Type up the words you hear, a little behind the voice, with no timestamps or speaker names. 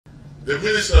The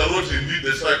minister wrote indeed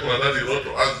the circular that he wrote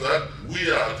to us that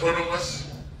we are autonomous,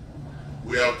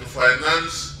 we have to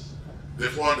finance the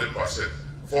 400%.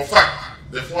 For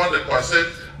fact, the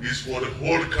 400% is for the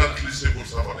whole country civil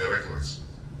servant electors.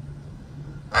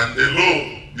 And the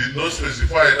law did not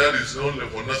specify that it's only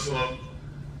for national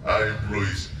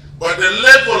employees. But the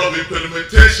level of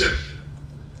implementation,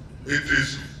 it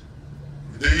is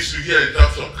the issue here in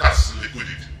terms of cash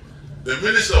liquidity. The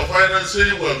Minister of Finance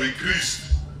said we have increased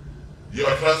your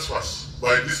transfers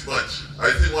by this much, I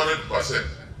think 100%,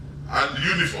 and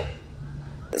uniform.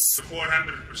 The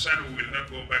 400% we will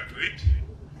not go back to it,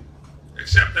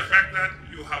 except the fact that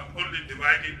you have only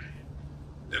divided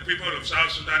the people of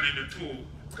South Sudan into two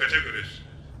categories.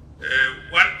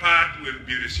 One part will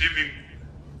be receiving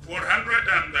 400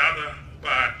 and the other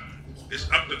part is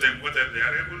up to them whether they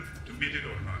are able to meet it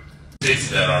or not.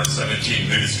 There are 17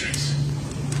 ministries.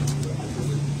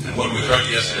 And what we heard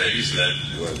yesterday is that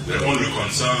we're only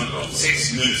concerned of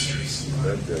 6 ministries.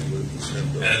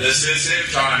 And at the same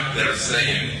time, they're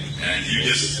saying, and you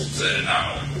just said it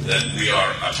now, that we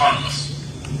are autonomous.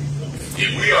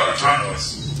 If we are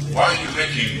autonomous, why are you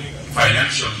making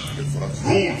financial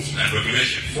rules and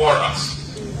regulations for us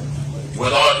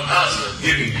without us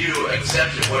giving you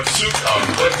exactly what suits our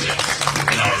budgets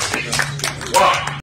in our states? Why?